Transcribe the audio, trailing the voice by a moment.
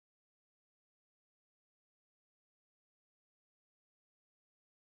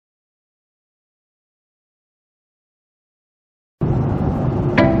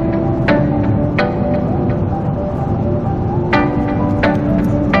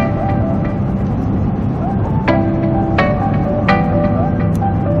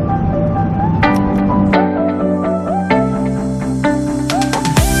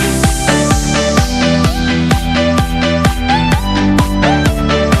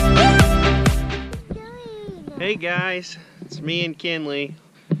Hey guys, it's me and Kinley.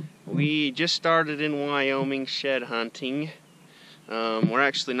 We just started in Wyoming shed hunting. We're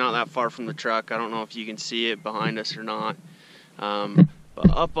actually not that far from the truck. I don't know if you can see it behind us or not. But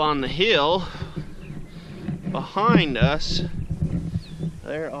up on the hill behind us,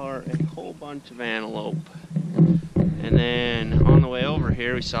 there are a whole bunch of antelope. And then on the way over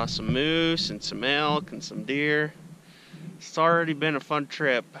here, we saw some moose and some elk and some deer. It's already been a fun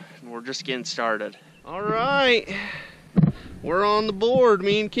trip, and we're just getting started. All right, we're on the board,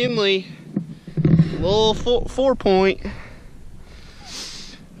 me and Kinley. Little 4-point.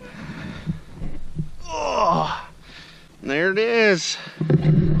 Oh, there it is.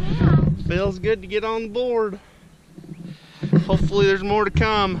 Feels good to get on the board. Hopefully there's more to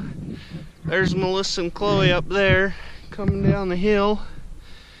come. There's Melissa and Chloe up there coming down the hill.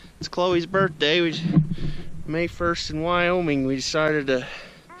 It's Chloe's birthday. May 1st in Wyoming. We decided to,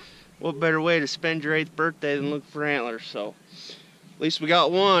 what better way to spend your 8th birthday than look for antlers. So at least we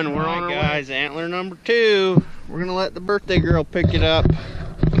got one. We're on our guys, antler number 2. We're gonna let the birthday girl pick it up.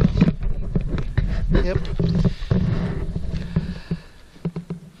 Yep.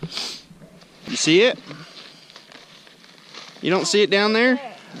 You see it? You don't see it down there?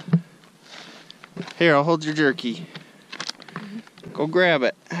 Here, I'll hold your jerky. Go grab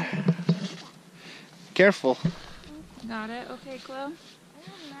it. Careful. Got it. Okay, Chloe.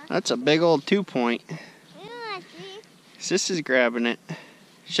 That's a big old 2-point. Sis is grabbing it.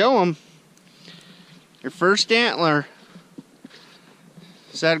 Show them. Your first antler.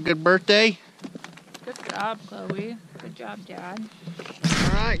 Is that a good birthday? Good job, Chloe. Good job, Dad.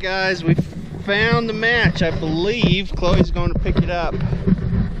 Alright guys, we found the match, I believe. Chloe's going to pick it up.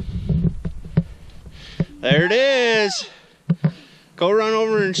 There it is. Go run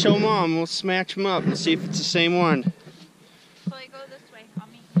over and show Mom. We'll smatch them up and see if it's the same one. Chloe, go this way. I'll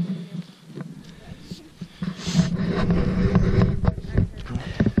meet you.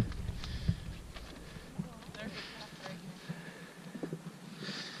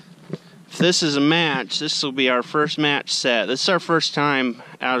 If this is a match, this will be our first match set. This is our first time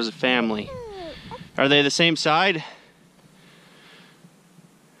out as a family. Are they the same side?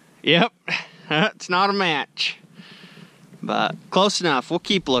 Yep. It's not a match. But close enough. We'll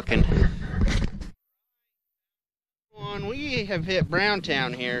keep looking. We have hit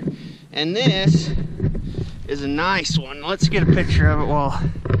Browntown here. And this is a nice one. Let's get a picture of it while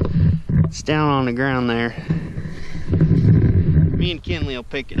it's down on the ground there. Me and Kinley will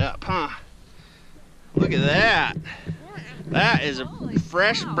pick it up, huh? Look at that. That is a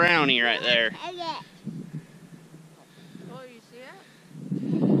fresh brownie right there. Oh, you see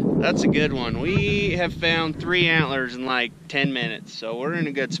it? That's a good one. We have found 3 antlers in like 10 minutes, so we're in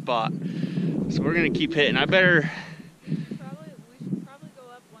a good spot. So we're gonna keep hitting. We should probably go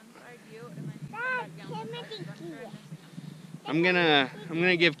up one side view and then come back down. I'm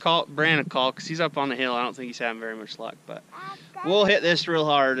gonna give Bran a call because he's up on the hill. I don't think he's having very much luck, but we'll hit this real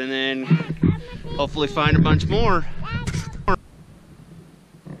hard and then hopefully find a bunch more.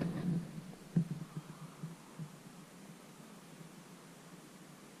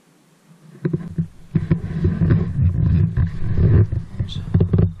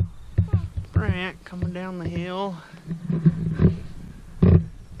 Brant coming down the hill.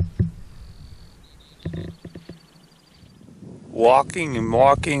 Walking and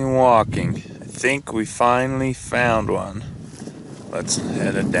walking and walking. I think we finally found one. Let's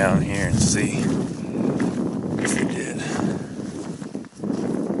head it down here and see if we did.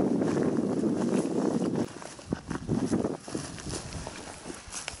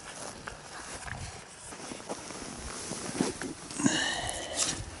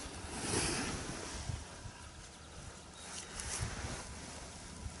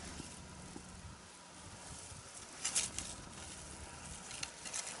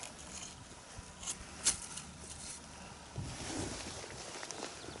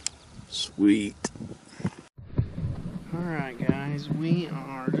 Sweet. Alright guys, we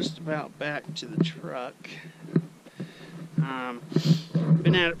are just about back to the truck.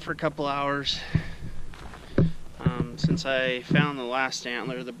 Been at it for a couple hours. Since I found the last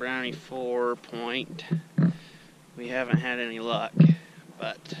antler, the brownie 4-point, we haven't had any luck.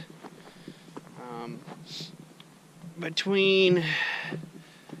 But between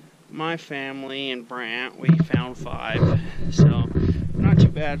my family and Brant, we found 5. So not too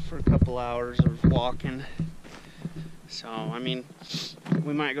bad for a couple hours of walking. So, I mean,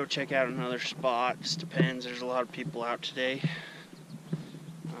 we might go check out another spot. Just depends. There's a lot of people out today.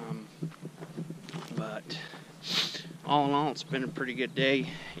 But all in all, it's been a pretty good day,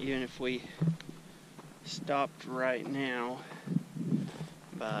 even if we stopped right now.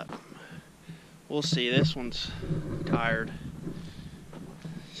 But we'll see. This one's tired.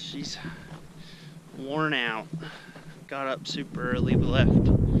 She's worn out. Got up super early. We left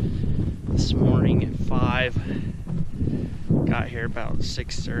this morning at 5. Got here about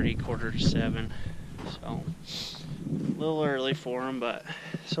 6:30, quarter to 7. So a little early for them, but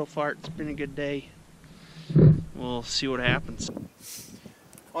so far it's been a good day. We'll see what happens.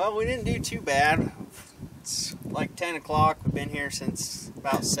 Well, we didn't do too bad. It's like 10 o'clock. We've been here since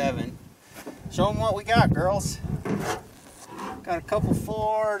about 7. Show them what we got, girls. Got a couple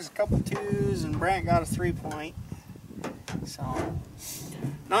 4s, a couple 2s, and Brant got a 3-point. So,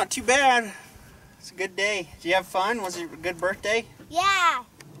 not too bad. It's a good day. Did you have fun? Was it a good birthday? Yeah.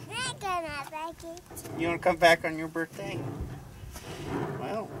 I'm gonna like it. You want to come back on your birthday?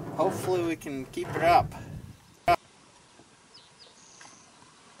 Well, hopefully we can keep it up.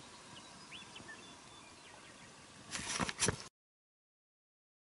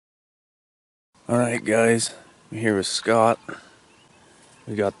 Alright guys, we're here with Scott.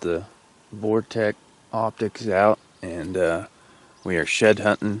 We got the Vortex optics out, and we are shed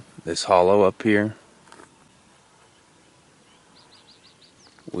hunting this hollow up here.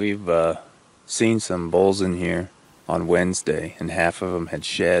 We've seen some bulls in here on Wednesday, and half of them had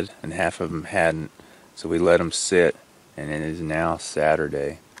shed and half of them hadn't. So we let them sit, and it is now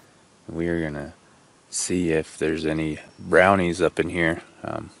Saturday. We are gonna see if there's any brownies up in here.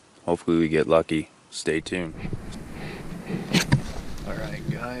 Hopefully we get lucky. Stay tuned. Alright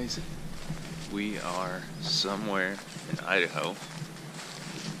guys, we are somewhere in Idaho.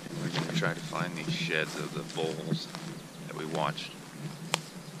 We're going to try to find these sheds of the bulls that we watched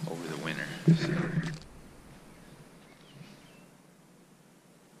over the winter.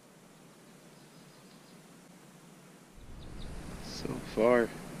 So far,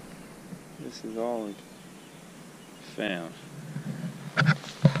 this is all we found.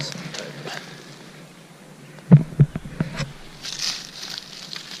 Some type of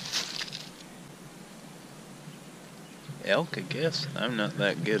elk, I guess. I'm not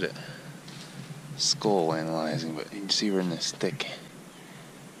that good at skull analyzing, but you can see we're in this thick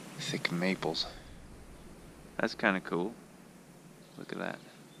maples. That's kind of cool. Look at that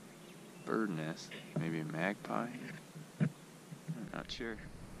bird nest. Maybe a magpie. I'm not sure.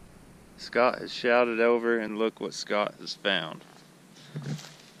 Scott has shouted over, and look what Scott has found.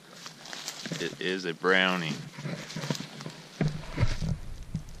 It is a brownie.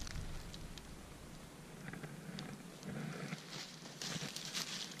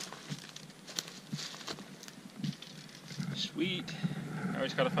 Sweet. Now we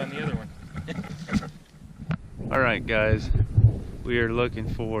just gotta find the other one. Alright guys, we are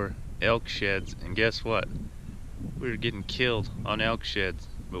looking for elk sheds, and guess what? We were getting killed on elk sheds,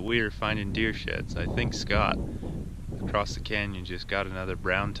 but we are finding deer sheds. I think Scott across the canyon just got another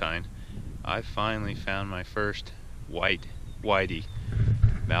brown tine. I finally found my first whitey.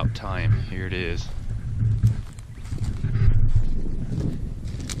 About time. Here it is. Here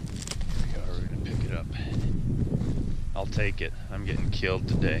we are. We're gonna pick it up. I'll take it. I'm getting killed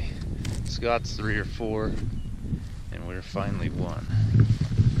today. Scott's 3 or 4, and we're finally 1.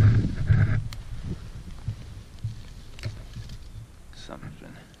 Something's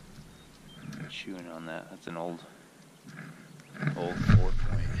been chewing on that. That's an old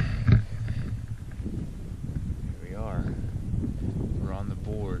 4-point. Here we are. We're on the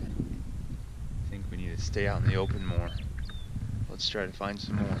board. I think we need to stay out in the open more. Let's try to find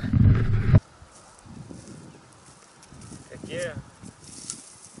some more. Heck yeah.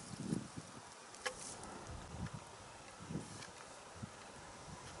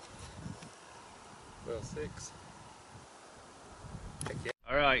 Well, 6. Heck yeah.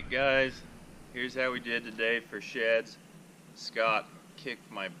 Alright guys, here's how we did today for sheds. Scott kicked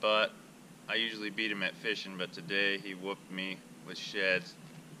my butt. I usually beat him at fishing, but today he whooped me with sheds.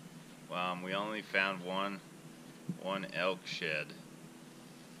 We only found one elk shed.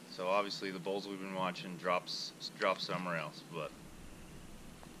 So obviously the bulls we've been watching drop somewhere else. But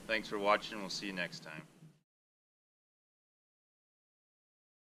thanks for watching. We'll see you next time.